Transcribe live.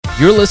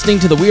You're listening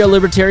to the We Are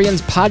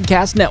Libertarians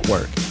podcast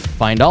network.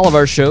 Find all of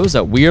our shows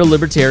at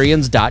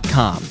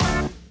wearelibertarians.com.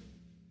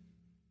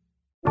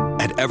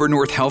 At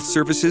Evernorth Health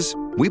Services,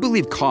 we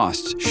believe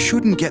costs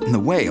shouldn't get in the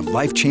way of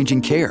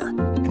life-changing care,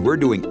 and we're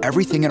doing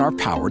everything in our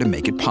power to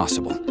make it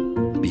possible.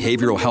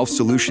 Behavioral health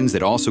solutions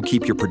that also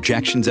keep your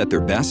projections at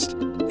their best?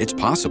 It's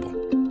possible.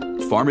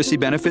 Pharmacy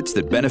benefits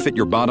that benefit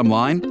your bottom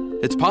line?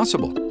 It's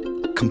possible.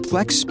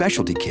 Complex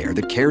specialty care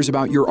that cares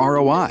about your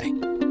ROI?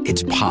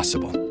 It's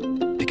possible.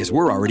 Because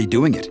we're already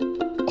doing it.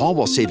 All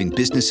while saving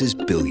businesses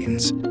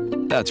billions.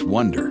 That's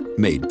Wonder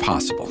made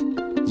possible.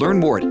 Learn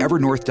more at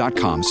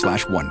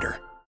evernorth.com/wonder.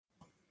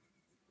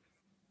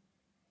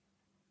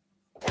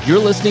 You're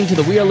listening to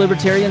the We Are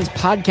Libertarians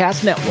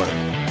podcast network.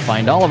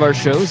 Find all of our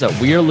shows at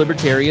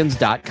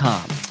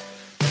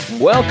wearelibertarians.com.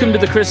 Welcome to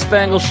the Chris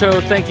Spangle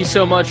Show. Thank you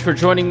so much for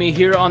joining me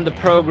here on the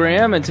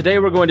program. And today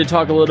we're going to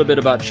talk a little bit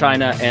about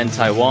China and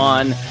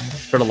Taiwan.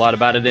 Heard a lot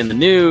about it in the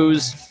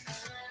news.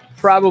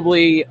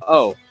 Probably,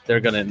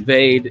 they're going to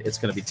invade. It's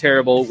going to be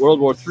terrible. World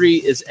War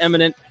III is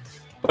imminent.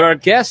 But our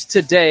guest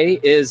today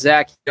is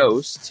Zach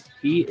Yost.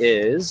 He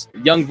is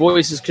Young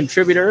Voices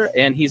contributor,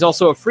 and he's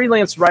also a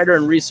freelance writer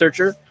and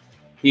researcher.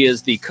 He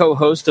is the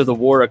co-host of the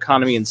War,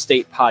 Economy, and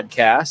State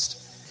podcast.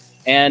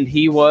 And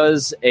he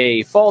was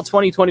a fall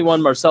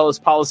 2021 Marcellus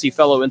Policy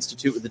Fellow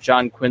Institute with the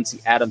John Quincy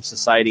Adams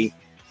Society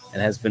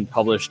and has been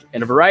published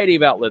in a variety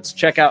of outlets.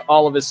 Check out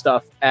all of his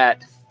stuff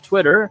at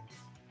Twitter,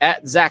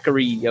 at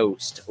Zachary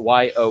Yost,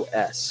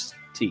 Yost.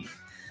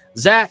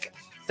 Zach,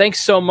 thanks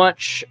so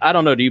much. I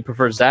don't know, do you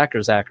prefer Zach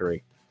or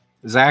Zachary?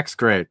 Zach's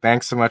great.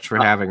 Thanks so much for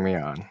having me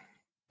on.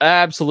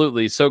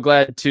 Absolutely. So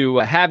glad to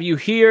have you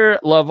here.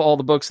 Love all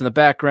the books in the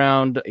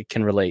background. It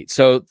can relate.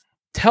 So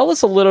tell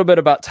us a little bit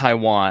about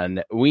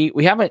Taiwan. We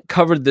haven't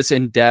covered this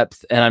in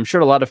depth, and I'm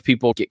sure a lot of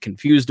people get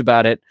confused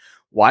about it.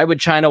 Why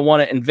would China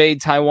want to invade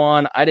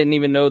Taiwan? I didn't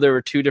even know there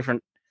were two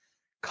different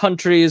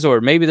countries,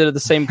 or maybe they're the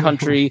same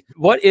country.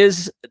 What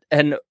is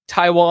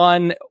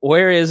Taiwan?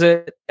 Where is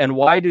it? And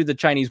why do the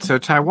Chinese... So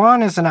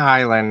Taiwan is an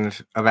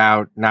island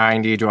about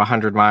 90 to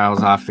 100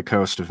 miles off the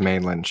coast of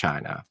mainland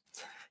China.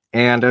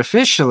 And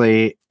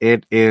officially,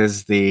 it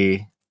is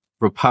the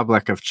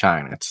Republic of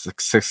China. It's the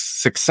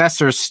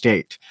successor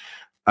state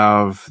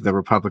of the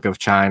Republic of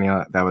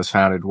China that was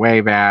founded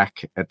way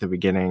back at the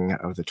beginning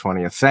of the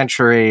 20th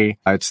century.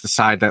 It's the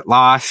side that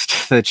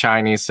lost the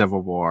Chinese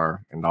Civil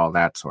War and all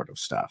that sort of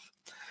stuff.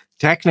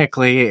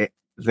 Technically,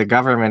 the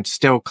government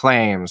still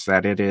claims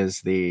that it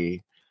is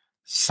the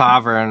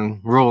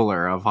sovereign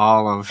ruler of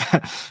all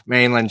of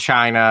mainland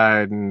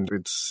China, and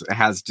it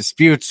has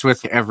disputes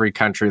with every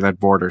country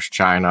that borders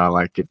China.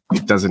 Like it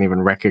doesn't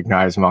even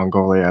recognize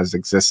Mongolia as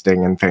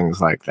existing and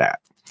things like that.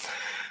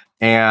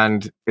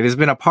 And it has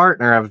been a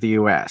partner of the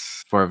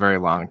U.S. for a very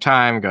long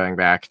time, going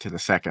back to the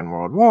Second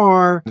World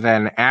War.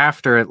 Then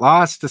after it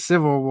lost the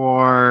Civil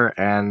War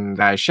and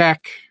Chiang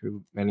Kai-shek,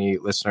 who many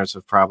listeners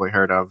have probably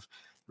heard of,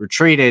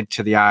 retreated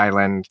to the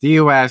island, the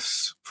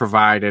U.S.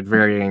 provided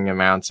varying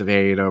amounts of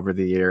aid over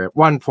the year. At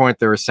one point,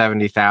 there were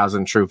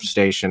 70,000 troops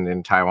stationed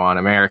in Taiwan,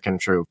 American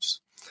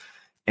troops.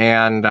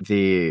 And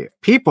the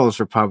People's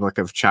Republic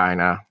of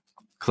China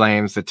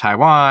claims that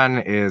Taiwan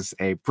is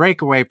a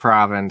breakaway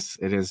province.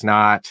 It's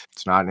not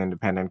an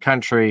independent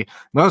country.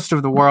 Most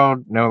of the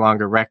world no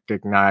longer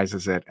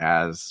recognizes it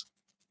as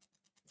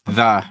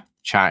the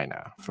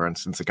China. For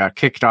instance, it got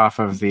kicked off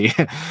of the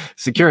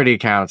Security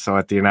Council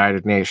at the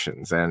United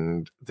Nations,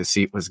 and the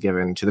seat was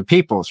given to the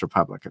People's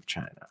Republic of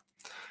China.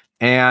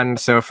 And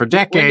so for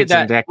decades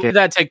and decades... When did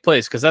that take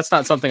place? Because that's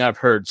not something I've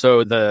heard.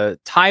 So the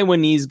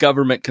Taiwanese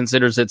government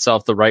considers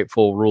itself the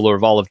rightful ruler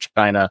of all of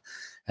China,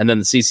 and then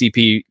the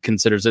CCP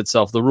considers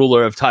itself the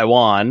ruler of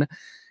Taiwan.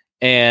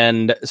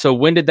 And so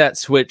when did that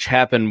switch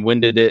happen? When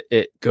did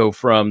it go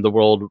from the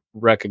world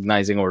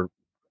recognizing, or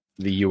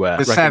the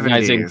U.S. The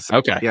recognizing? 70s.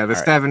 Okay. Yeah, the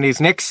 70s.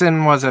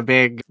 Nixon was a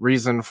big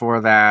reason for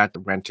that.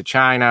 Went to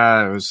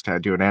China. It was to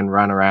do an end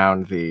run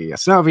around the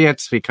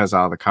Soviets because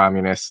all the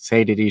communists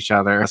hated each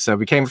other. So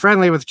became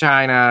friendly with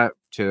China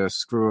to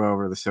screw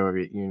over the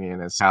Soviet Union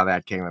is how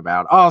that came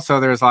about. Also,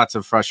 there's lots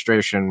of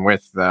frustration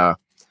with the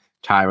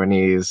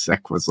Taiwanese.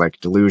 It was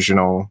like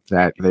delusional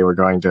that they were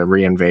going to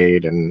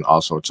reinvade and all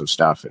sorts of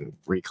stuff and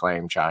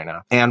reclaim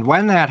China. And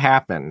when that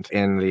happened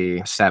in the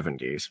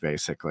 70s,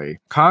 basically,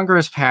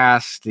 Congress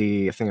passed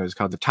I think it was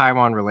called the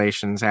Taiwan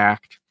Relations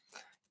Act.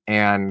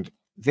 And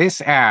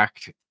this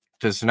act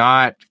does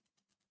not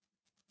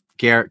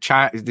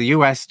the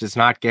U.S. does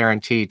not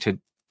guarantee to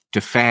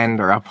defend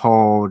or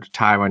uphold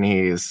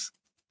Taiwanese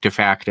de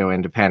facto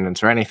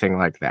independence or anything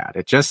like that.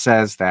 It just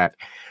says that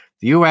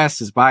the U.S.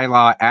 is by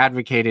law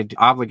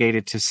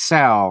obligated to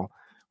sell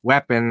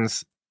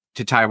weapons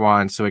to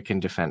Taiwan so it can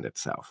defend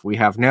itself. We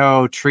have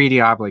no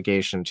treaty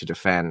obligation to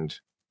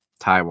defend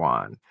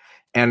Taiwan.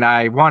 And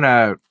I want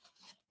to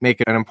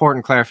make an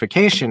important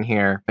clarification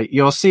here.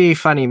 You'll see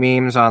funny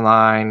memes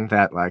online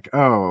that like,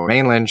 oh,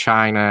 mainland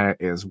China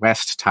is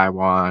West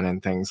Taiwan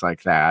and things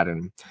like that.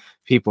 And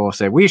people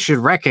say we should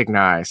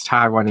recognize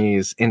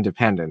Taiwanese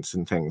independence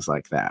and things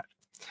like that.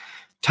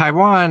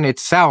 Taiwan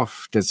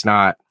itself does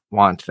not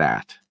want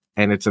that.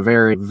 And it's a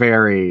very,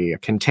 very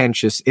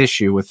contentious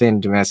issue within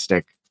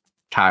domestic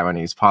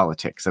Taiwanese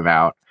politics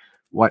about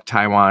what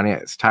Taiwan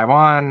is.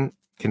 Taiwan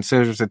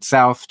considers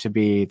itself to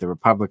be the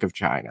Republic of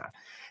China.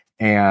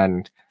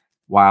 And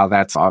while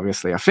that's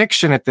obviously a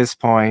fiction at this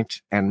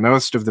point, and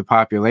most of the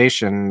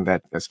population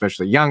that,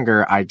 especially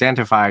younger,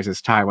 identifies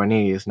as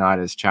Taiwanese, not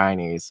as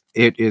Chinese,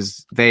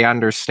 they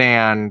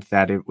understand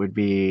that it would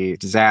be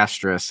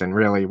disastrous and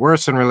really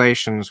worsen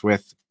relations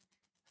with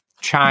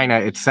China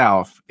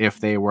itself if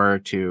they were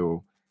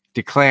to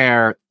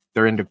declare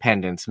their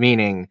independence,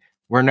 meaning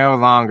we're no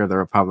longer the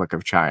Republic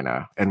of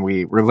China and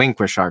we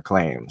relinquish our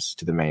claims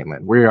to the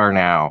mainland. We are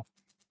now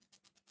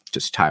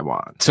just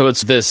Taiwan. So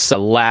it's this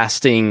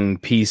lasting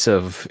piece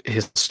of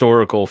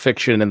historical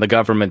fiction in the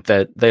government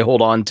that they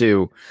hold on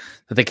to,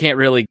 that they can't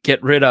really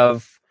get rid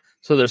of.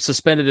 So they're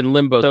suspended in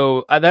limbo.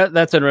 So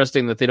that's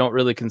interesting that they don't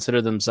really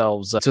consider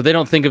themselves. So they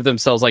don't think of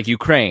themselves like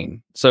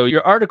Ukraine. So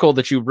your article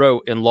that you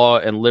wrote in Law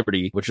and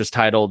Liberty, which was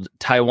titled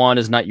 "Taiwan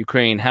is Not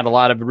Ukraine," had a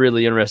lot of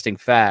really interesting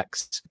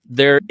facts.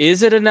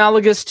 Is it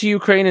analogous to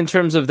Ukraine in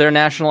terms of their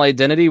national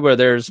identity, where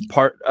there's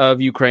part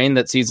of Ukraine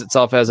that sees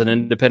itself as an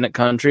independent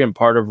country and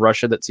part of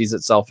Russia that sees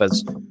itself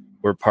as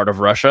we're part of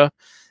Russia?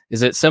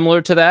 Is it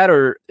similar to that,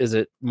 or is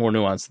it more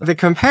nuanced? The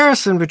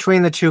comparison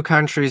between the two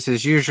countries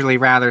is usually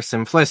rather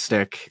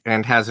simplistic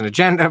and has an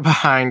agenda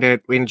behind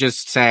it in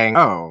just saying,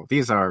 oh,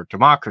 these are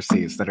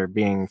democracies that are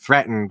being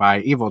threatened by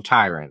evil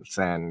tyrants,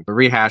 and the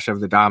rehash of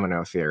the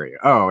domino theory.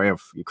 Oh,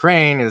 if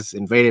Ukraine is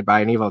invaded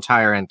by an evil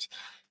tyrant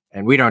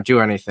and we don't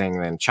do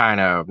anything, then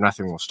China,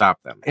 nothing will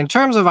stop them. In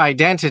terms of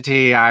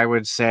identity, I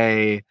would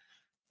say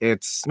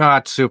it's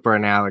not super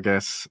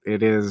analogous.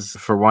 It is,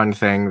 for one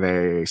thing,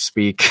 they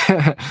speak.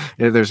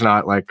 There's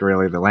not like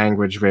really the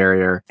language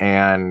barrier.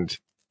 And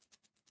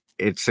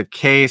it's a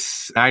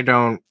case, I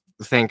don't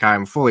think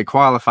I'm fully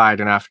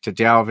qualified enough to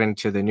delve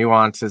into the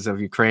nuances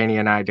of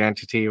Ukrainian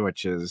identity,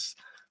 which is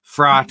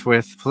fraught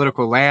with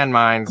political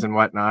landmines and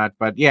whatnot.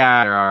 But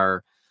yeah, there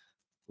are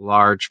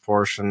large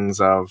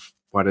portions of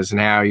what is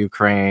now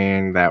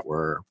Ukraine that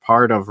were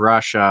part of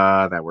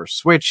Russia, that were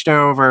switched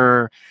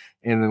over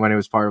when it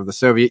was part of the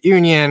Soviet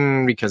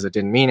Union, because it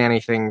didn't mean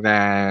anything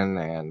then,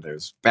 and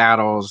there's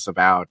battles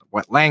about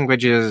what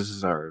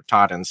languages are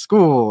taught in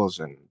schools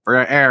and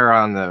air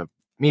on the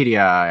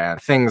media and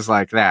things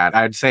like that.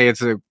 I'd say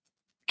it's a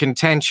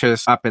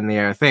contentious up in the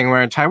air thing,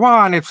 where in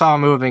Taiwan, it's all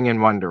moving in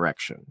one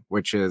direction,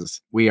 which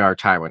is we are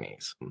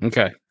Taiwanese.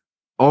 Okay.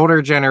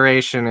 Older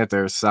generation,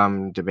 there's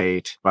some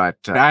debate, but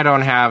I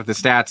don't have the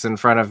stats in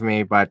front of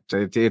me, but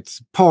it's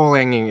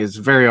polling is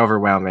very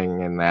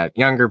overwhelming in that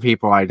younger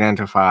people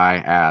identify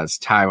as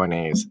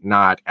Taiwanese,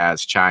 not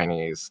as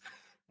Chinese,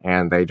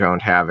 and they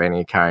don't have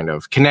any kind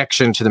of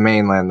connection to the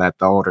mainland that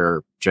the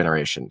older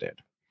generation did.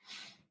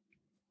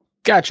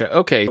 Gotcha.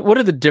 Okay. What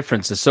are the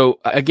differences? So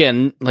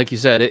again, like you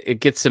said, it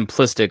gets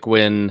simplistic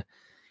when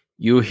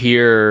you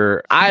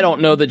hear, I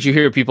don't know that you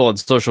hear people on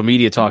social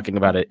media talking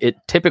about it. It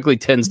typically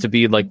tends to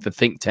be like the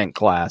think tank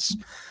class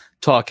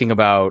talking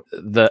about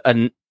the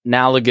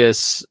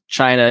analogous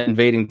China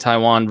invading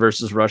Taiwan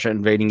versus Russia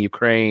invading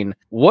Ukraine.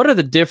 What are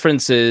the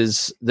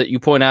differences that you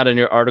point out in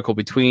your article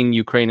between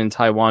Ukraine and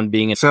Taiwan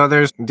being? So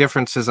there's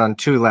differences on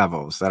two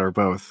levels that are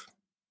both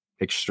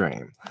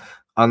extreme.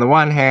 On the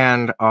one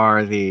hand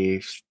are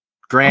the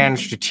grand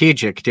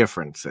strategic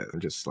differences,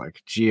 just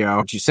like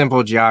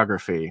simple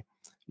geography.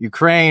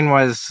 Ukraine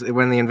was,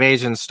 when the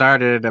invasion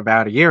started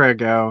about a year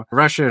ago,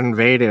 Russia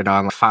invaded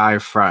on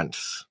 5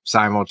 fronts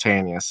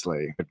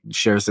simultaneously. It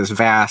shares this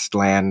vast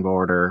land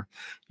border.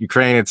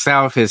 Ukraine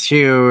itself is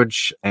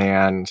huge,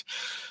 and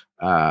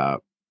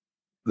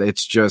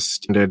it's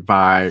just ended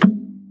by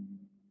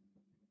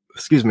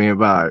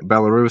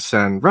Belarus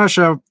and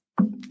Russia.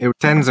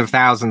 Tens of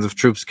thousands of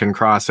troops can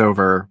cross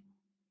over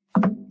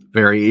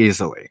very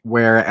easily.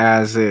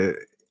 Whereas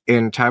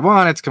in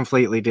Taiwan, it's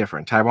completely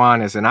different.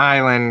 Taiwan is an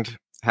island,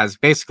 has a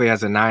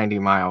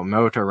 90-mile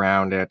moat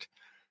around it,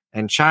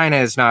 and China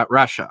is not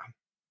Russia.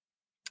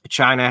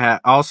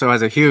 China also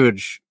has a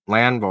huge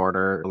land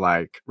border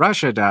like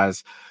Russia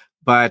does,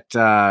 but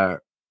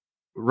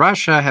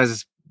Russia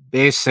has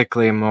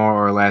basically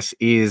more or less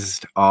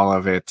eased all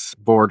of its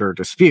border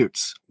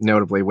disputes,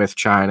 notably with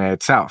China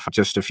itself.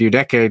 Just a few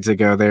decades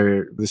ago,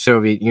 the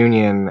Soviet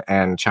Union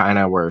and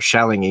China were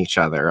shelling each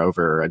other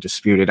over a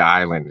disputed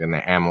island in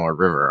the Amur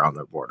River on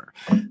the border.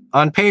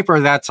 On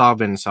paper, that's all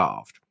been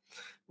solved.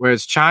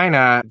 Whereas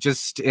China,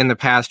 just in the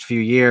past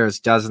few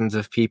years, dozens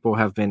of people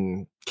have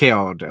been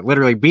killed,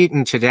 literally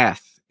beaten to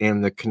death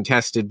in the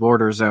contested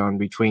border zone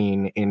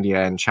between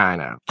India and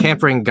China. Can't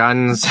bring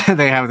guns.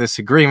 They have this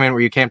agreement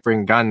where you can't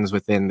bring guns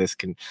within this,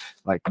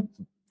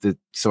 the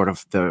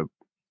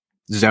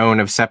zone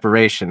of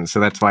separation. So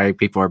that's why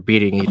people are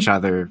beating each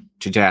other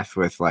to death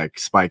with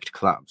spiked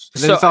clubs.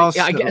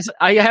 I guess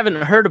I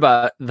haven't heard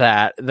about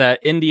that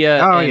India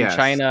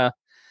China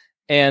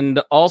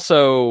and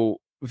also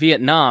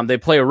Vietnam, they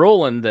play a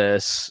role in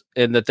this,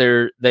 in that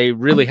they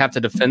really have to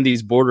defend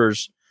these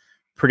borders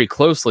pretty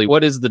closely.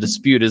 What is the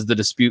dispute? Is the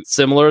dispute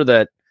similar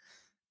that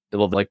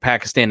like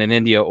Pakistan and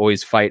India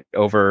always fight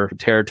over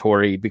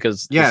territory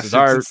because yes, this is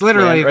our it's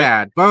literally land, right?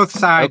 that. Both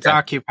sides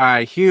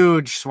occupy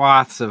huge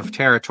swaths of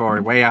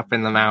territory way up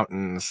in the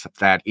mountains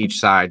that each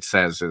side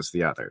says is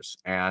the other's,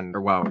 and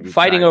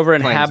fighting over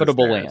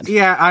inhabitable land.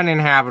 Yeah,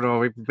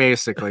 uninhabitable.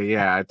 Basically,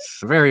 yeah, it's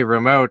very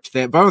remote.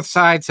 That both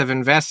sides have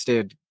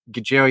invested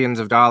gajillions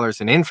of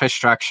dollars in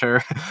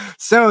infrastructure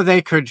so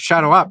they could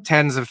shuttle up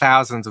tens of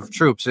thousands of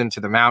troops into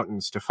the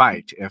mountains to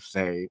fight if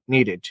they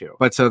needed to.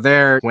 But so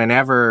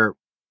whenever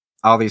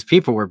all these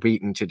people were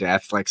beaten to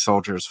death, like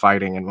soldiers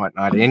fighting and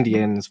whatnot,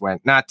 Indians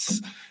went nuts,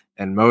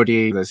 and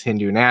Modi, this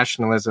Hindu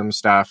nationalism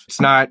stuff.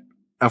 It's not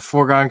a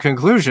foregone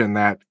conclusion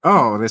that,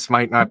 this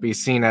might not be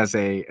seen as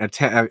a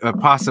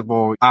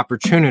possible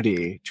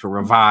opportunity to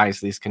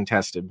revise these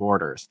contested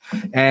borders.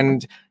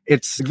 And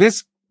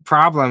this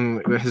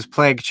problem has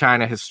plagued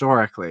China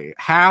historically.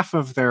 Half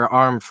of their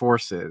armed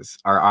forces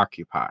are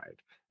occupied.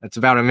 That's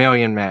about 1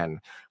 million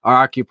men are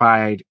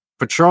occupied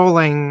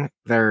patrolling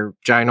their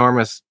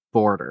ginormous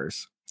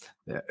borders.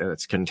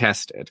 It's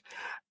contested,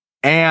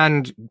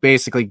 and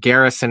basically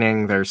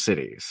garrisoning their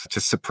cities to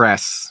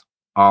suppress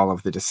all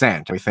of the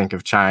dissent. We think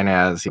of China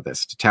as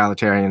this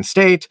totalitarian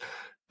state,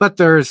 but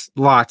there's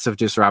lots of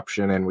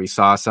disruption, and we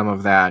saw some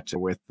of that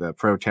with the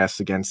protests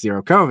against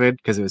zero COVID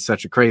because it was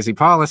such a crazy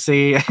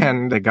policy,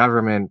 and the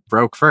government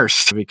broke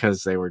first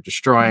because they were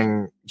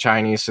destroying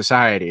Chinese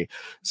society.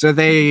 So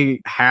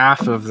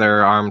half of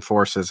their armed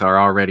forces are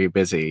already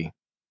busy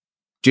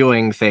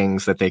doing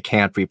things that they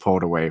can't be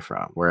pulled away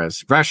from.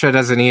 Whereas Russia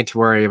doesn't need to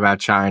worry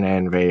about China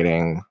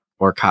invading,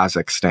 or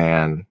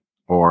Kazakhstan,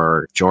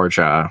 or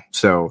Georgia.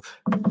 So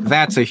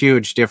that's a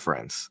huge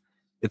difference.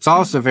 It's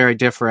also very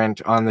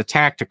different on the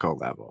tactical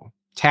level.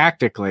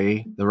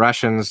 Tactically, the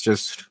Russians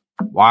just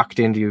walked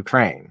into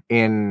Ukraine.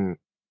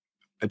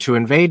 To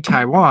invade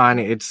Taiwan,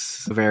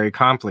 it's very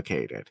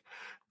complicated.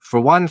 For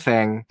one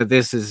thing,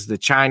 this is the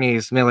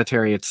Chinese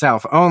military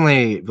itself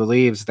only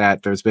believes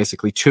that there's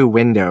basically 2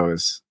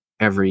 windows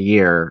every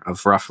year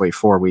of roughly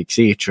 4 weeks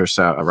each or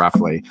so,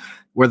 roughly,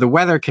 where the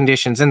weather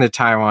conditions in the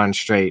Taiwan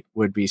Strait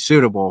would be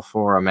suitable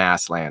for a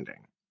mass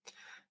landing.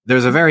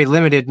 There's a very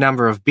limited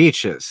number of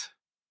beaches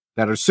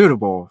that are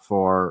suitable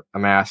for a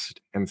mass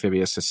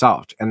amphibious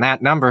assault, and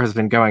that number has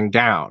been going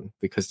down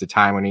because the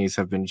Taiwanese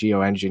have been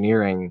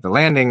geoengineering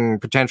the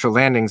potential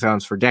landing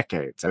zones for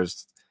decades.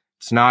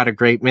 It's not a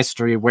great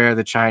mystery where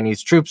the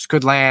Chinese troops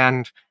could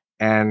land,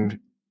 and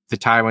the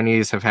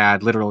Taiwanese have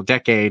had literal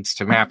decades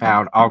to map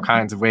out all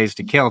kinds of ways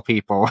to kill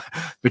people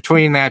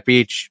between that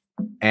beach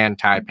and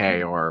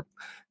Taipei or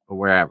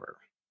wherever.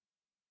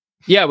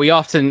 Yeah,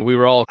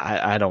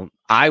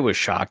 I was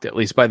shocked, at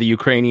least, by the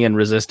Ukrainian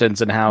resistance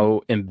and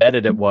how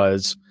embedded it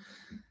was.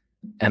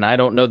 And I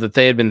don't know that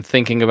they had been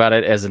thinking about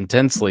it as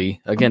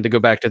intensely. Again, to go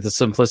back to the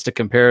simplistic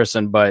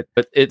comparison, but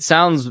it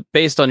sounds,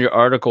 based on your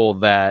article,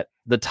 that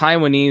the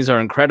Taiwanese are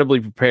incredibly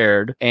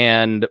prepared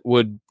and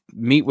would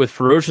meet with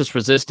ferocious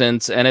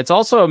resistance. And it's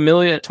also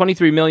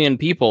 23 million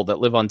people that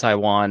live on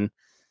Taiwan.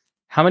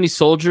 How many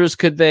soldiers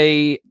could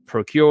they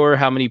procure?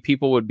 How many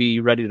people would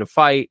be ready to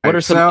fight? What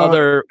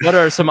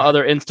are some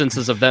other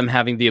instances of them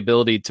having the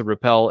ability to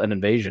repel an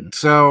invasion?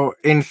 So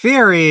in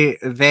theory,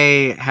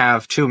 they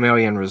have 2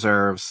 million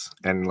reserves,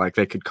 and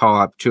they could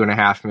call up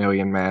 2.5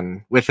 million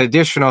men with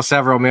additional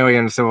several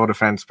million civil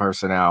defense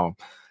personnel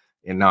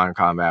in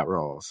non-combat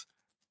roles.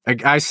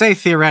 I say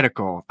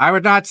theoretical. I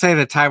would not say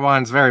that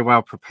Taiwan's very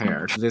well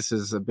prepared. This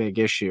is a big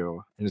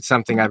issue, and it's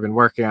something I've been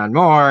working on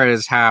more,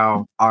 is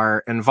how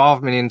our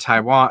involvement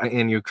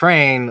in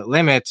Ukraine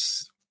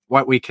limits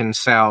what we can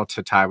sell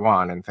to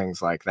Taiwan and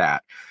things like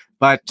that.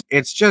 But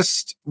it's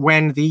just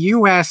when the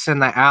US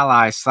and the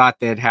Allies thought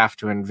they'd have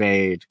to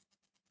invade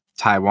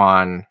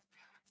Taiwan,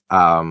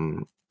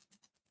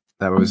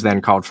 that was then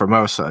called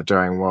Formosa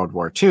during World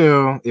War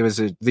II.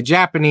 The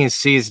Japanese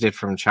seized it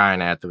from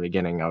China at the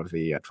beginning of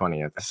the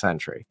 20th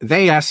century.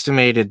 They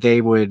estimated they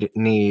would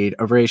need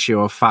a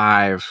ratio of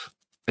 5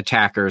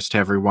 attackers to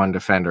every 1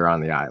 defender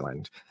on the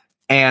island,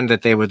 and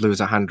that they would lose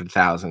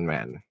 100,000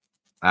 men.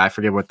 I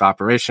forget what the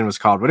operation was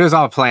called, but it was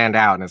all planned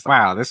out, and it's,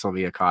 wow, this will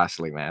be a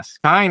costly mess.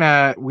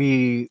 China,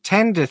 we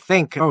tend to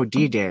think,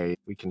 D-Day,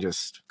 we can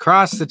just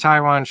cross the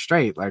Taiwan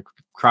Strait, like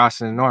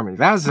crossing in Normandy.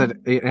 That was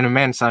an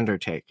immense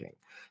undertaking.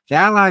 The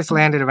Allies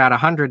landed about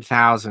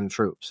 100,000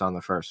 troops on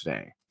the first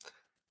day.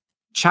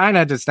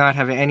 China does not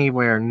have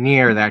anywhere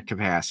near that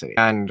capacity.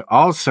 And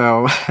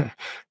also,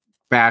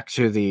 back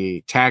to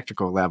the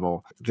tactical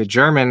level, the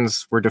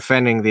Germans were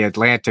defending the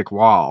Atlantic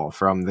Wall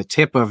from the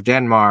tip of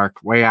Denmark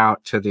way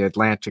out to the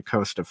Atlantic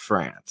coast of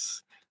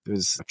France.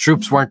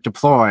 Troops weren't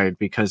deployed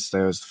because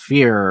there was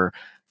fear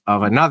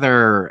of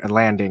another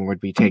landing would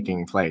be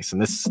taking place. And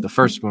the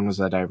first one was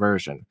a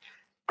diversion.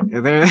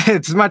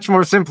 It's much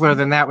more simpler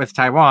than that with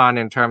Taiwan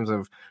in terms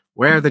of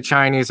where the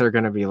Chinese are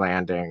going to be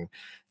landing.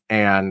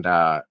 And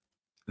the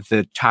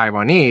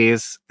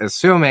Taiwanese,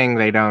 assuming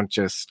they don't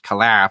just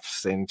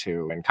collapse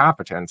into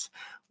incompetence,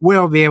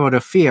 will be able to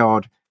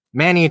field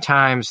many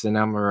times the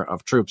number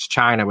of troops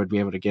China would be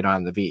able to get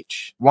on the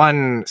beach.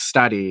 One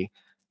study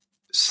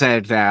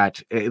said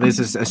that this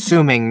is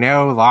assuming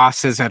no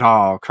losses at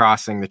all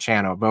crossing the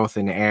channel, both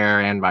in air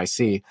and by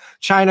sea.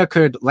 China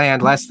could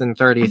land less than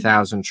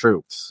 30,000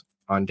 troops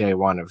on day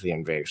one of the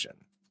invasion.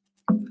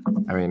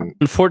 I mean,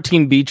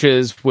 14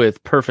 beaches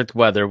with perfect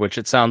weather, which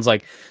it sounds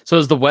like. So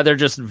is the weather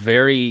just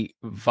very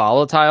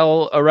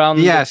volatile around?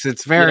 Yes,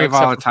 it's very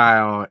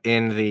volatile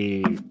in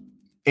the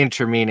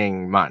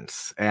intervening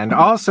months. And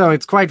also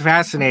it's quite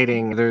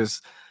fascinating.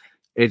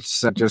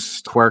 It's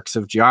just quirks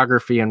of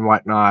geography and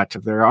whatnot.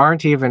 There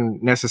aren't even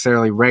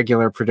necessarily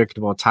regular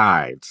predictable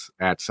tides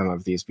at some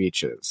of these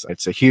beaches.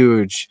 It's a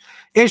huge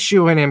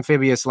issue in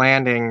amphibious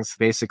landings,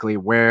 basically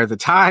where the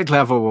tide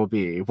level will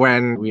be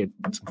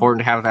it's important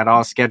to have that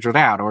all scheduled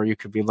out, or you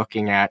could be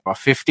looking at a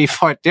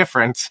 50-foot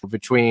difference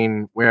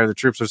between where the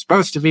troops are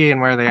supposed to be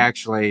and where they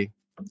actually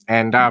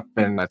end up.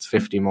 And that's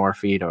 50 more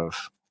feet of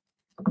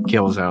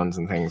kill zones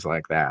and things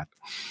like that.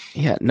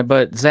 Yeah, no,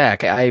 but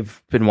Zach,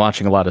 I've been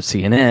watching a lot of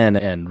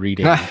CNN and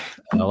reading a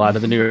lot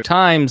of the New York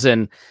Times,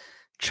 and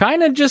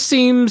China just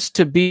seems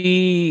to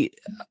be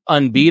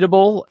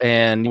unbeatable,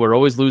 and we're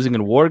always losing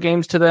in war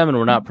games to them, and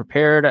we're not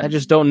prepared. I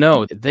just don't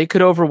know. They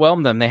could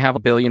overwhelm them. They have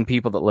 1 billion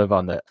people that live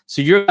on that.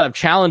 So you're kind of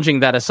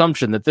challenging that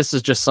assumption that this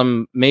is just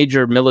some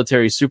major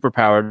military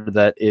superpower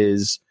that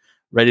is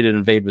ready to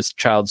invade with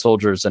child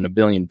soldiers and 1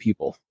 billion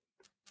people.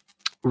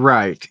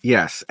 Right,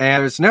 yes.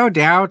 And there's no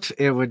doubt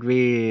it would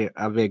be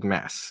a big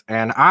mess.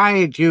 And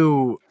my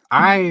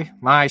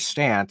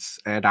stance,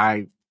 and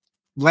I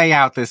lay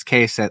out this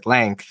case at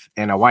length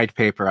in a white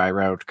paper I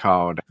wrote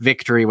called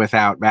Victory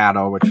Without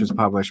Battle, which was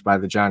published by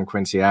the John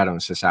Quincy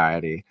Adams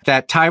Society,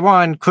 that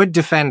Taiwan could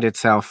defend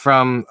itself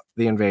from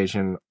the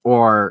invasion,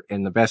 or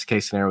in the best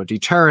case scenario,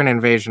 deter an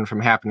invasion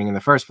from happening in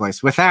the first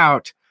place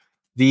without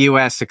the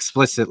U.S.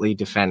 explicitly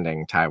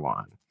defending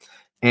Taiwan.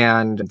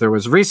 And there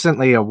was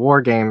recently a war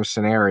game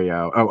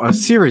scenario, a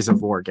series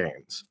of war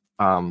games,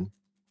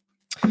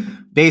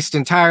 based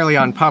entirely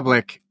on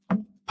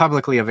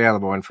publicly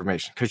available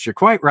information. Because you're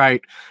quite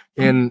right,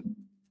 in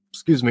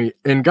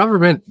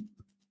military-run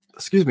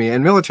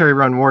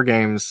war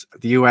games,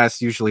 the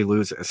U.S. usually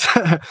loses.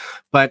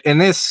 But in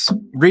this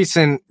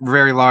recent,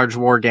 very large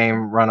war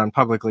game run on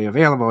publicly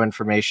available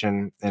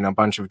information in a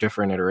bunch of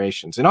different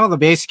iterations, in all the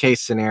base case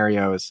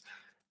scenarios,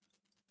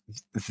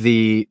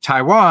 the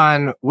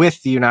Taiwan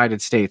with the United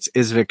States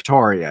is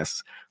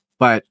victorious,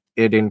 but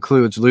it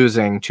includes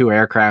losing 2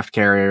 aircraft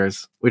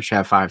carriers, which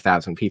have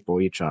 5,000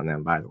 people each on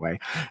them, by the way,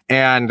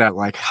 and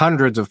like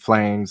hundreds of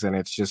planes, and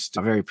it's just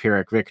a very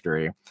Pyrrhic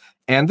victory.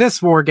 And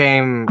this war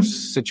game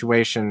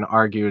situation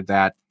argued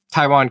that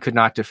Taiwan could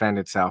not defend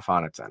itself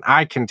on its own.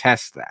 I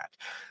contest that.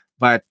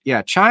 But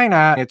yeah,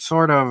 China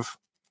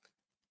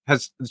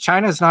has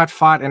not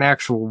fought an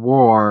actual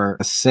war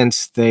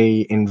since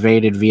they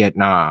invaded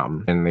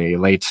Vietnam in the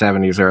late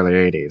 70s, early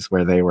 80s,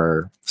 where they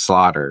were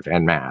slaughtered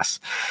en masse.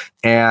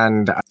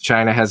 And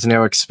China has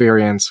no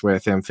experience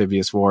with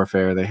amphibious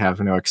warfare. They have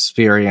no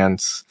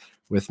experience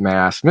with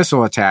mass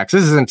missile attacks.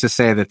 This isn't to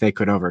say that they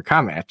could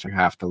overcome it. You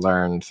have to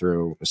learn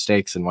through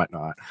mistakes and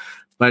whatnot.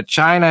 But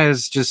China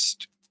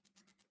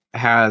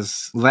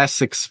has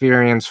less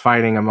experience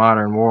fighting a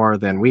modern war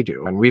than we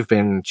do. And we've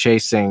been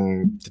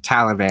chasing the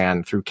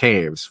Taliban through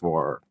caves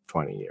for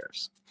 20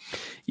 years.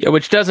 Yeah,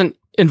 which doesn't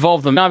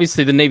involve them.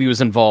 Obviously, the Navy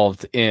was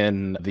involved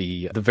in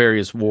the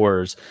various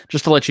wars.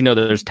 Just to let you know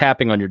that there's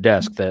tapping on your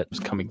desk that was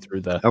coming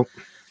through the... Oh.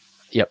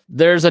 Yep.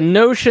 There's a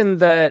notion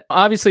that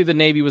obviously the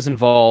Navy was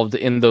involved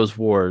in those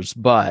wars,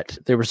 but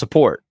they were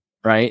support,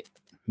 right?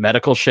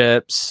 Medical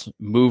ships,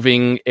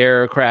 moving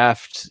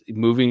aircraft,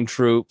 moving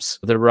troops.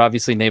 There were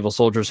obviously naval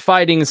soldiers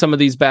fighting some of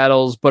these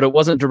battles, but it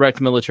wasn't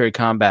direct military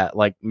combat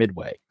like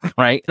Midway,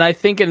 right? And I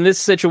think in this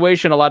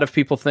situation, a lot of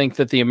people think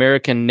that the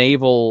American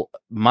naval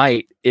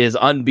might is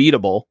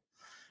unbeatable,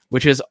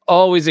 which is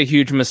always a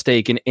huge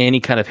mistake in any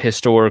kind of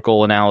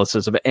historical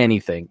analysis of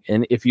anything.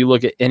 And if you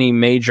look at any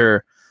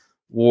major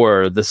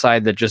war, the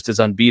side that just is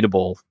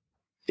unbeatable,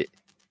 it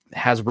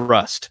has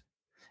rust.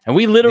 And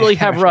we literally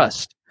have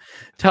rust.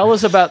 Tell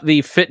us about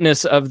the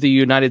fitness of the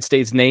United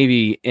States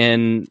Navy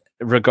in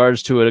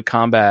regards to a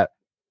combat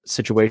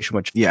situation.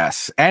 Which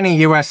yes, any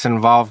U.S.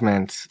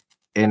 involvement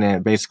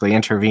in basically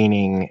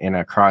intervening in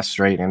a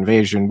cross-strait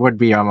invasion would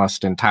be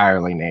almost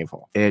entirely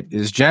naval. It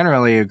is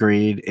generally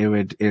agreed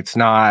it's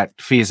not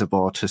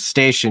feasible to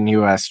station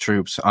U.S.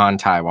 troops on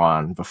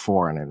Taiwan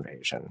before an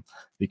invasion,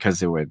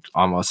 because it would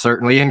almost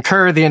certainly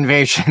incur the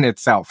invasion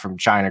itself from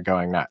China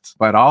going nuts.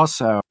 But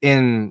also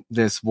in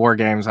this war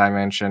games I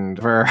mentioned,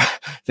 where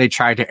they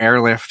tried to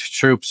airlift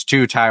troops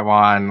to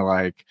Taiwan,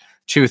 like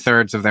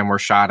 2/3 of them were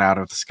shot out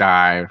of the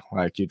sky.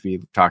 Like you'd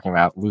be talking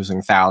about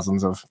losing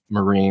thousands of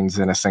Marines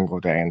in a single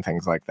day and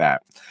things like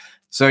that.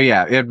 So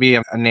yeah, it'd be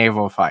a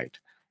naval fight.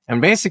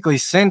 And basically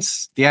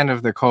since the end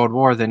of the Cold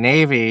War, the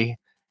Navy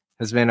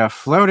has been a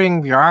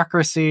floating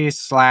bureaucracy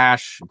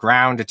 /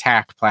 ground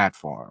attack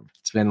platform.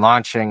 It's been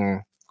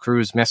launching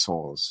cruise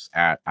missiles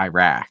at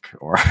Iraq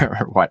or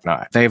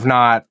whatnot. They've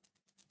not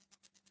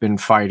been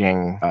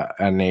fighting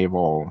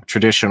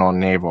traditional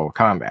naval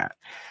combat.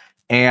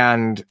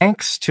 And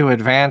thanks to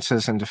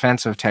advances in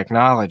defensive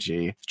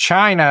technology,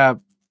 China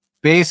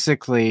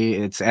basically,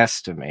 it's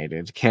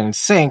estimated, can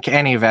sink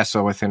any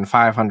vessel within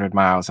 500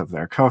 miles of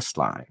their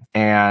coastline.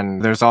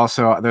 And there's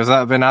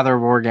been other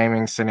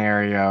wargaming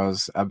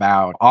scenarios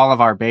about all of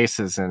our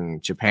bases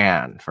in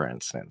Japan, for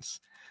instance.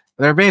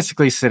 They're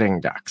basically sitting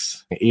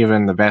ducks.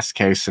 Even the best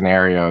case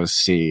scenarios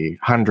see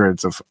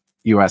hundreds of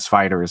U.S.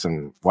 fighters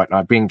and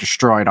whatnot being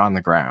destroyed on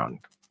the ground,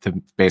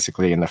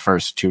 basically in the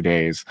first 2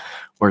 days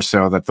or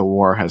so that the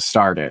war has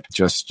started,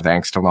 just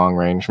thanks to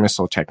long-range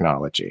missile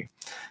technology.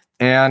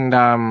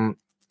 And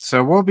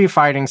so we'll be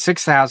fighting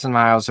 6,000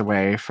 miles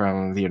away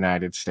from the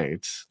United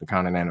States, the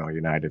continental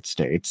United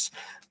States.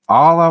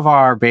 All of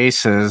our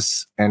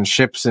bases and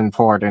ships in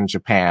port in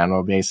Japan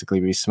will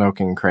basically be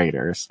smoking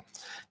craters.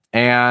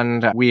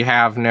 And we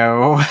have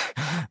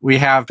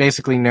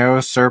basically no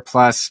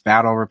surplus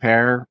battle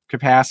repair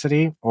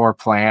capacity or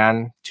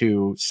plan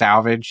to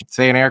salvage.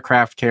 Say an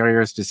aircraft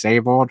carrier is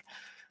disabled.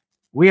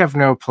 We have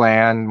no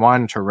plan,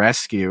 one, to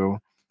rescue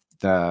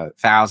the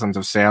thousands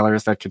of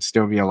sailors that could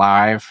still be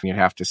alive. You'd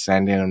have to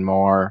send in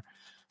more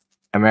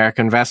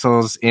American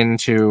vessels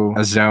into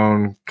a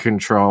zone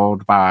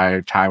controlled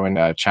by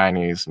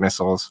Chinese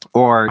missiles,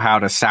 or how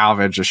to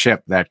salvage a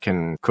ship that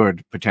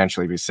could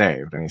potentially be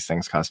saved. And these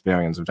things cost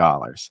billions of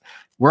dollars.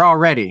 We're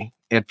already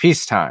at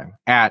peacetime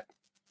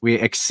we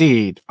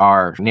exceed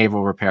our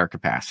naval repair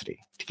capacity.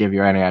 To give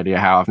you any idea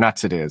how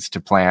nuts it is to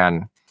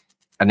plan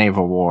a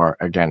naval war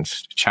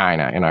against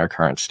China in our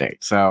current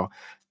state. So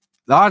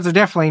the odds are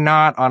definitely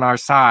not on our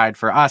side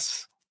for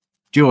us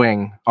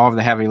doing all of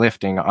the heavy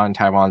lifting on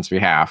Taiwan's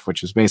behalf,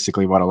 which is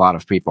basically what a lot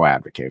of people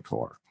advocate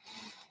for.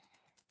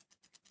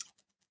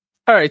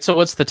 All right, so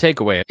what's the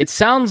takeaway? It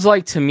sounds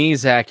like to me,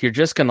 Zach, you're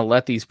just going to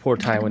let these poor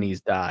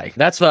Taiwanese die.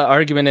 That's the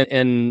argument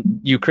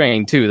in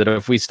Ukraine, too, that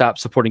if we stop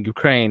supporting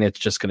Ukraine, it's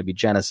just going to be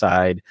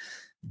genocide.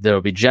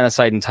 There'll be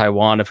genocide in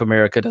Taiwan if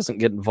America doesn't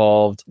get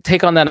involved.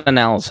 Take on that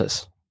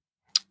analysis.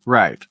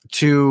 Right.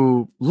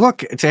 To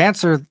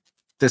answer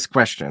this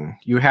question,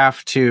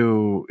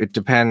 it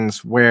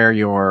depends where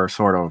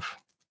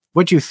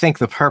what you think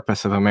the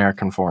purpose of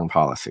American foreign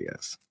policy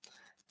is.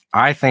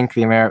 I think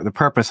the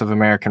purpose of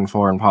American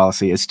foreign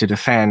policy is to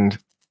defend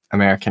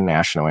American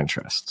national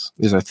interests.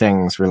 These are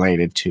things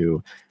related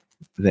to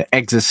the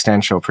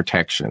existential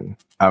protection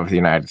of the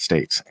United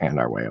States and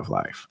our way of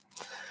life.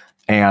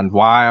 And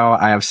while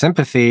I have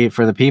sympathy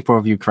for the people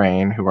of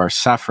Ukraine who are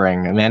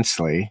suffering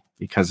immensely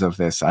because of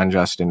this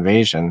unjust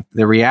invasion,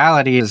 the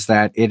reality is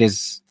that it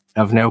is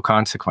of no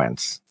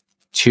consequence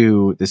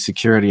to the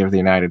security of the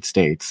United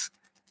States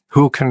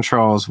who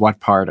controls what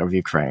part of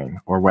Ukraine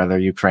or whether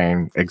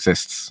Ukraine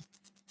exists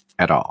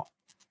at all.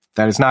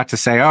 That is not to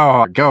say,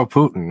 oh, go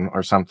Putin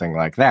or something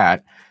like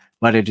that,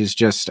 but it is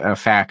just a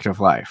fact of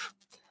life.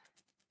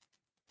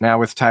 Now,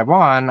 with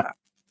Taiwan,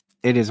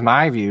 it is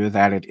my view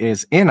that it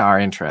is in our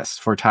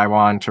interest for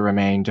Taiwan to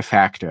remain de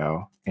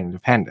facto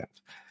independent.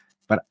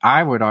 But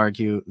I would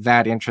argue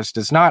that interest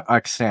does not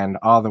extend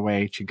all the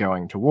way to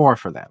going to war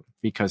for them,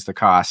 because the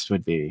cost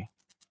would be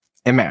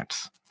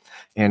immense.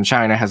 And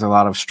China has a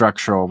lot of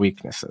structural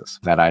weaknesses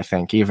that I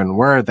think, even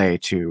were they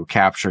to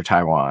capture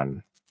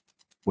Taiwan,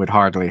 would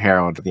hardly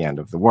herald the end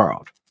of the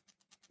world.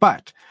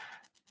 But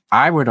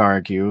I would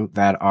argue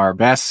that our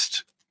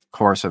best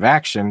course of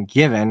action,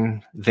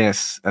 given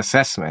this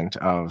assessment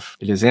of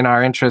it is in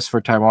our interest for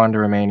Taiwan to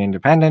remain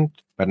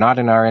independent, but not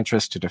in our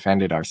interest to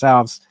defend it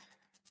ourselves,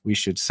 we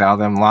should sell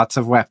them lots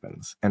of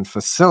weapons and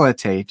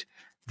facilitate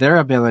their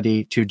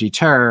ability to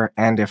deter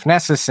and, if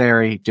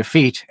necessary,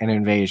 defeat an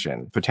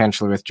invasion,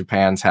 potentially with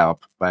Japan's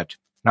help, but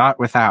not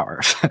with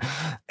ours.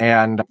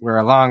 And we're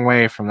a long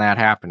way from that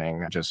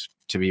happening. Just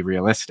to be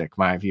realistic,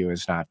 my view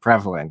is not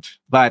prevalent.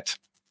 But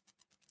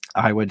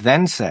I would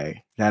then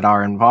say that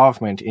our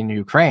involvement in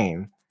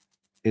Ukraine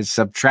is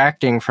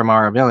subtracting from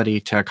our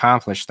ability to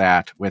accomplish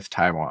that with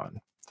Taiwan.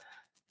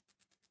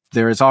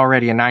 There is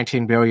already a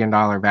 $19 billion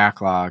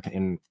backlog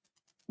in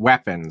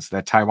weapons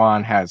that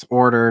Taiwan has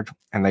ordered,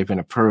 and they've been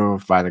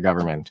approved by the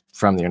government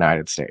from the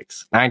United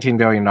States. $19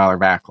 billion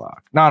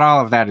backlog. Not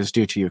all of that is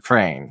due to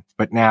Ukraine,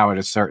 but now it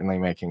is certainly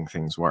making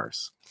things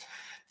worse.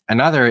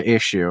 Another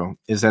issue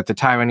is that the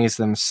Taiwanese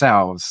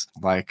themselves,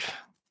 like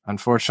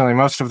unfortunately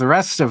most of the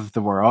rest of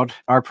the world,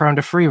 are prone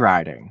to free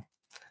riding.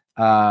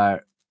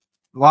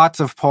 Lots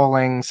of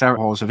polling,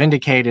 several polls have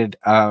indicated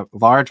a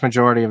large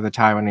majority of the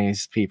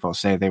Taiwanese people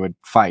say they would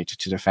fight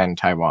to defend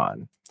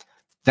Taiwan.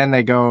 Then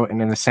they go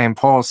and in the same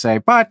poll say,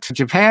 but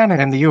Japan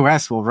and the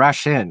US will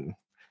rush in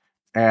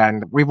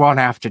and we won't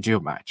have to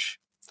do much.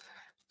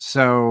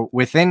 So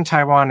within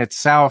Taiwan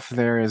itself,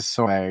 there is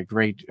sort of a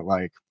great,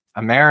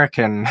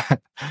 American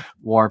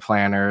war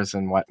planners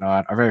and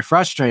whatnot are very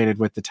frustrated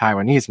with the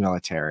Taiwanese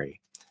military,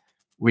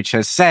 which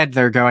has said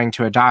they're going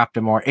to adopt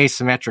a more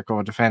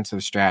asymmetrical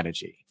defensive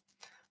strategy.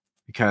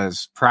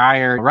 Because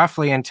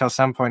roughly until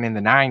some point in the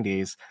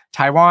 90s,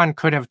 Taiwan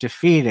could have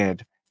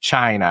defeated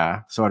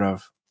China sort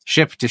of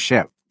ship to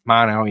ship,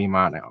 mano a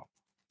mano.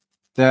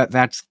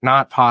 That's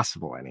not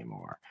possible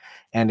anymore.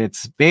 And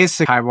it's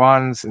basic.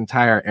 Taiwan's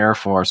entire air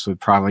force would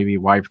probably be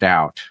wiped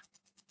out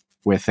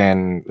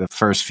within the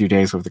first few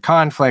days of the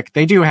conflict.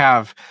 They do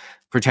have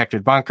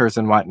protected bunkers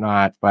and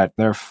whatnot, but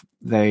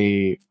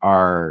they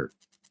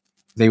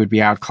would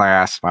be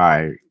outclassed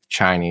by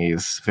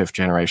Chinese fifth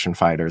generation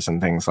fighters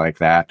and things like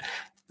that.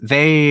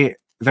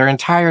 Their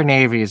entire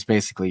navy is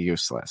basically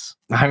useless.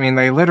 I mean,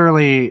 they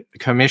literally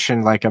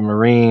commissioned like a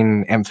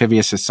marine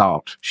amphibious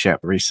assault ship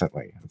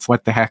recently. It's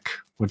what the heck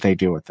would they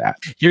do with that?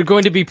 You're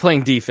going to be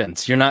playing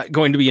defense. You're not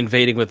going to be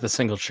invading with a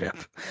single ship.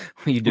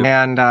 You do.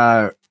 And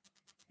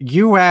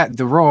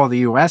the role the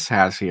U.S.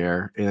 has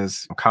here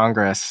is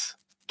Congress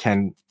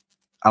can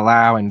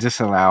allow and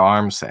disallow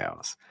arms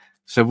sales.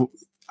 So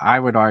I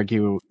would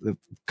argue that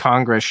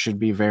Congress should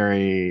be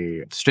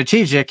very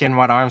strategic in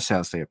what arms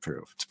sales they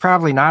approve. It's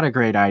probably not a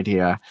great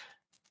idea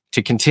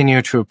to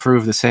continue to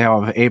approve the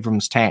sale of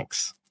Abrams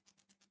tanks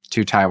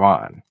to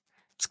Taiwan.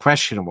 It's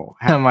questionable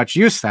how much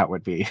use that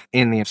would be.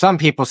 Some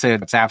people say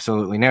it's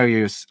absolutely no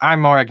use.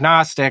 I'm more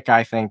agnostic.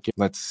 I think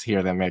let's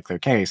hear them make their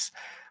case.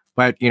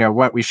 But,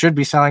 what we should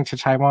be selling to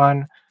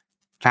Taiwan,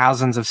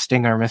 thousands of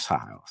Stinger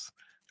missiles.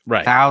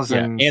 Right.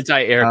 Thousands. Yeah.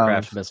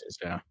 Anti-aircraft missiles,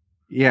 yeah.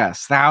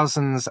 Yes,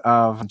 thousands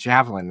of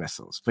Javelin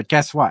missiles. But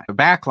guess what? The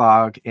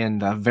backlog in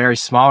the very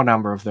small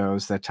number of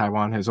those that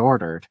Taiwan has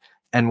ordered,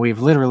 and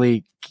we've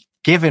literally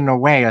given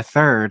away a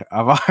third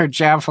of our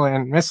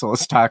Javelin missile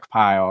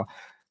stockpile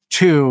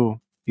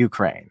to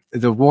Ukraine.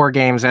 The War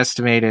Games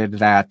estimated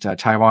that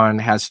Taiwan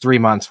has 3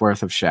 months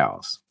worth of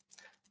shells.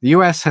 The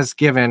U.S. has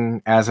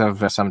given, as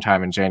of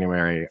sometime in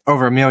January,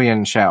 over 1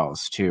 million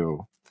shells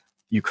to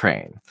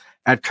Ukraine.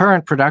 At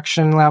current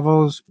production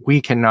levels,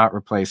 we cannot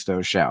replace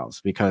those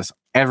shells because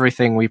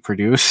everything we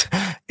produce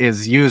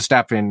is used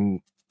up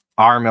in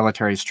our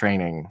military's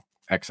training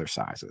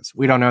exercises.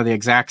 We don't know the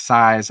exact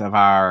size of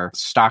our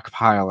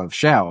stockpile of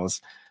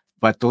shells,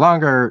 but the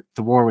longer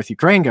the war with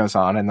Ukraine goes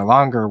on and the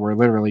longer we're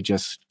literally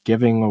just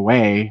giving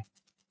away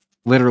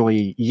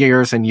literally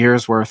years and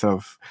years worth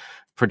of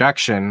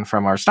production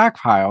from our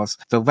stockpiles,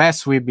 the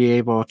less we'd be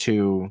able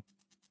to,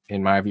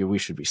 in my view, we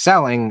should be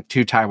selling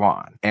to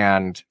Taiwan.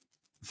 And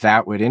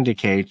that would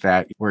indicate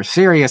that we're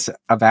serious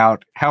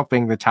about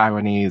helping the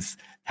Taiwanese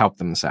help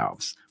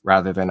themselves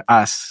rather than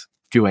us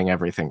doing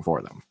everything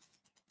for them.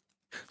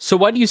 So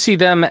why do you see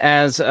them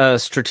as a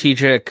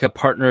strategic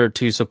partner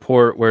to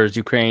support, whereas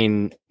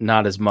Ukraine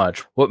not as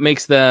much? What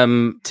makes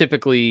them,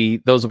 typically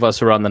those of us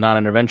who are on the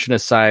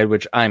non-interventionist side,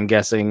 which I'm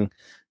guessing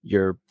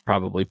you're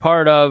probably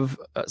part of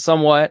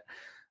somewhat,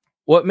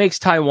 what makes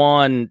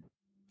Taiwan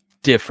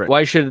different?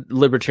 Why should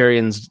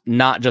libertarians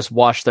not just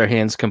wash their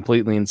hands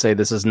completely and say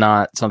this is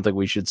not something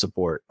we should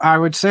support? I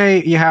would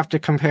say you have to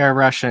compare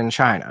Russia and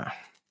China.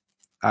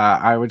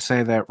 I would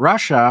say that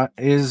Russia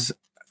is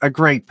a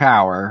great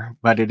power,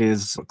 but it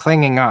is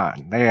clinging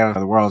on. They have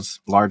the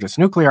world's largest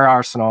nuclear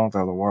arsenal.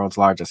 They're the world's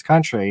largest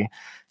country.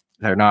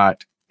 They're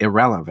not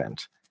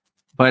irrelevant.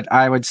 But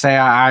I would say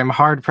I'm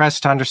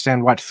hard-pressed to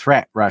understand what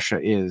threat Russia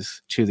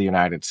is to the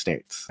United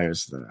States.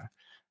 There's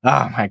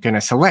oh my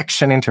goodness,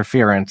 election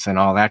interference and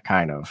all that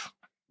kind of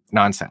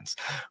nonsense.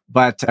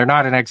 But they're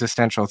not an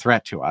existential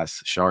threat to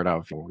us, short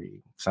of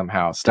we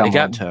somehow stumble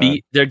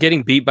into... They're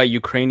getting beat by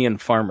Ukrainian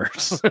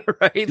farmers,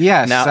 right?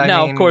 Yes.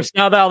 Now, of course,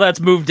 now that's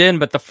moved in,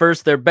 but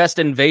their best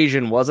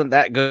invasion wasn't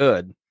that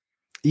good.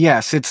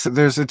 Yes, it's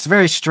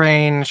very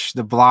strange.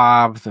 The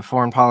blob, the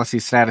foreign policy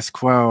status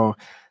quo,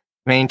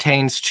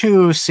 maintains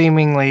two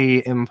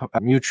seemingly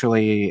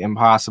mutually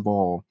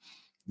impossible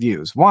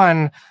views.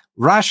 One,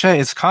 Russia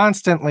is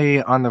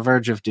constantly on the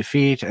verge of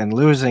defeat and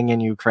losing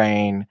in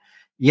Ukraine,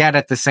 yet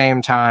at the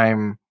same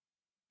time,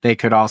 they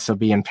could also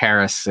be in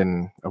Paris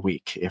in a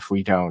week if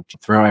we don't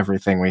throw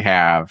everything we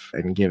have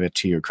and give it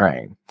to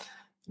Ukraine.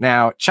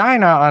 Now,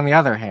 China, on the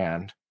other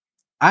hand,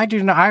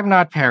 I'm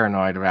not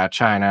paranoid about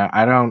China.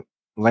 I don't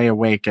lay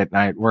awake at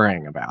night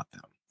worrying about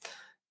them.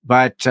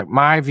 But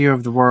my view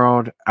of the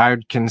world, I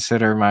would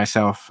consider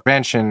myself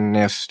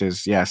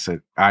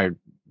interventionist. I'm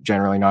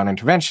generally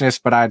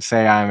non-interventionist, but I'd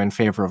say I'm in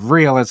favor of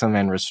realism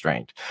and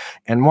restraint.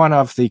 And one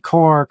of the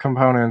core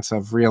components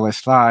of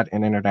realist thought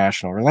in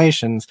international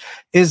relations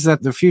is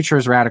that the future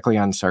is radically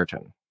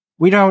uncertain.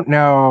 We don't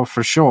know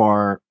for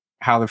sure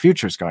how the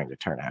future is going to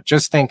turn out.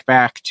 Just think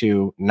back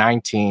to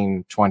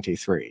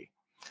 1923.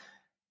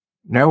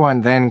 No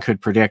one then could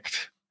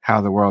predict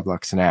how the world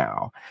looks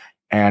now,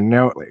 and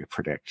no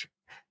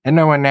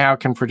one now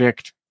can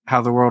predict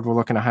how the world will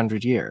look in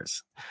 100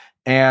 years.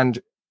 And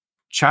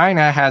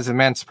China has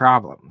immense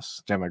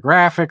problems.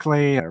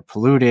 Demographically, they're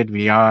polluted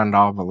beyond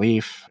all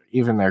belief.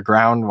 Even their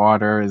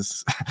groundwater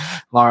is,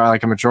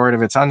 like a majority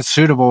of it's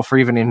unsuitable for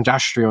even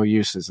industrial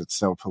uses. It's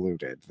so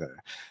polluted. The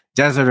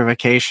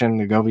desertification,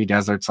 the Gobi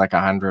Desert's like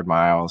 100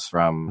 miles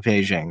from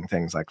Beijing,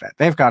 things like that.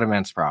 They've got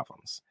immense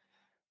problems.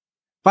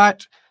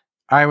 But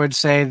I would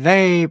say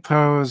they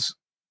pose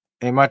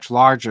a much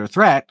larger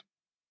threat,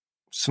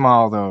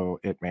 small though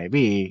it may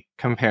be,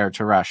 compared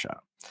to Russia.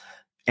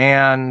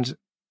 And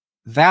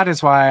that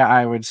is why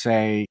I would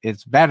say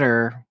it's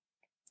better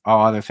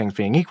all other things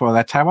being equal,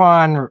 that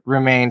Taiwan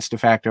remains de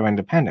facto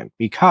independent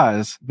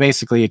because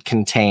basically it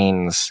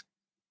contains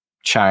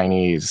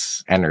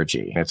Chinese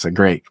energy. It's a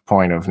great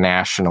point of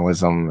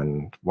nationalism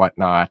and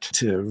whatnot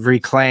to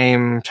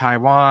reclaim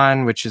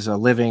Taiwan, which is a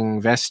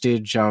living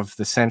vestige of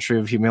the century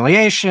of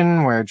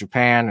humiliation where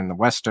Japan and the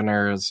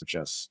Westerners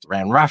just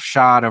ran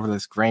roughshod over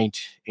this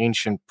great,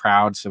 ancient,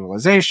 proud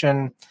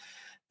civilization.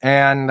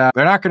 And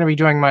they're not going to be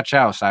doing much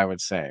else, I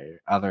would say,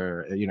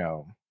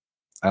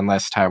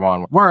 unless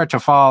Taiwan were to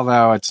fall,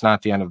 though, it's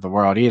not the end of the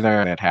world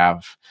either. They'd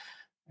have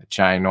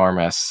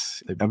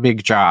a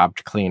big job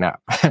to clean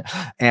up.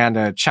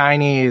 And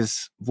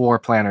Chinese war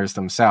planners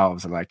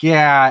themselves are like,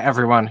 yeah,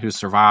 everyone who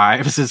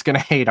survives is going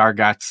to hate our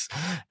guts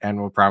and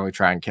will probably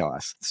try and kill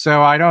us.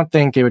 So I don't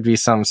think it would be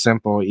some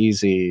simple,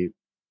 easy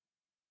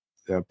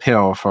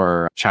pill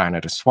for China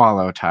to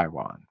swallow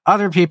Taiwan.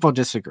 Other people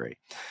disagree.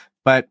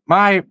 But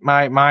my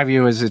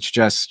view is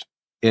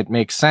it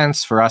makes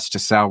sense for us to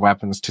sell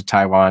weapons to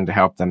Taiwan to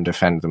help them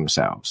defend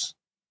themselves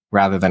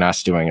rather than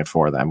us doing it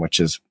for them, which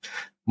is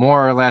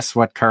more or less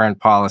what current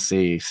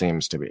policy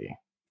seems to be.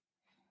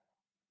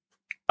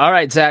 All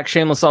right, Zach,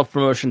 shameless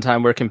self-promotion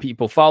time. Where can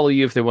people follow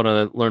you if they want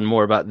to learn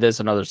more about this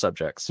and other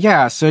subjects?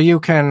 Yeah, so you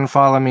can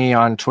follow me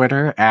on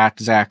Twitter at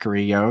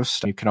Zachary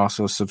Yost. You can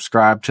also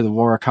subscribe to the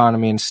War,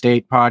 Economy, and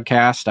State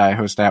podcast. I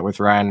host that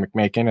with Ryan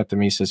McMakin at the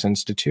Mises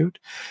Institute.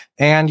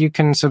 And you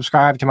can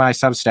subscribe to my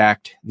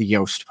Substack, The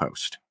Yost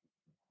Post.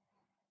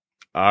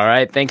 All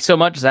right, thanks so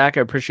much, Zach.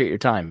 I appreciate your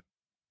time.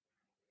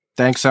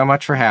 Thanks so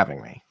much for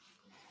having me.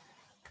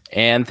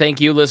 And thank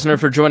you, listener,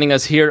 for joining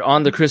us here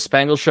on The Chris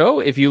Spangle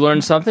Show. If you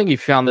learned something, you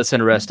found this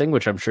interesting,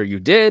 which I'm sure you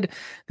did,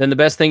 then the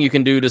best thing you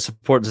can do to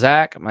support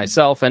Zach,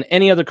 myself, and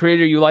any other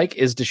creator you like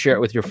is to share it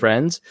with your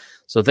friends.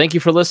 So thank you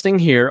for listening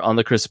here on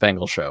The Chris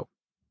Spangle Show.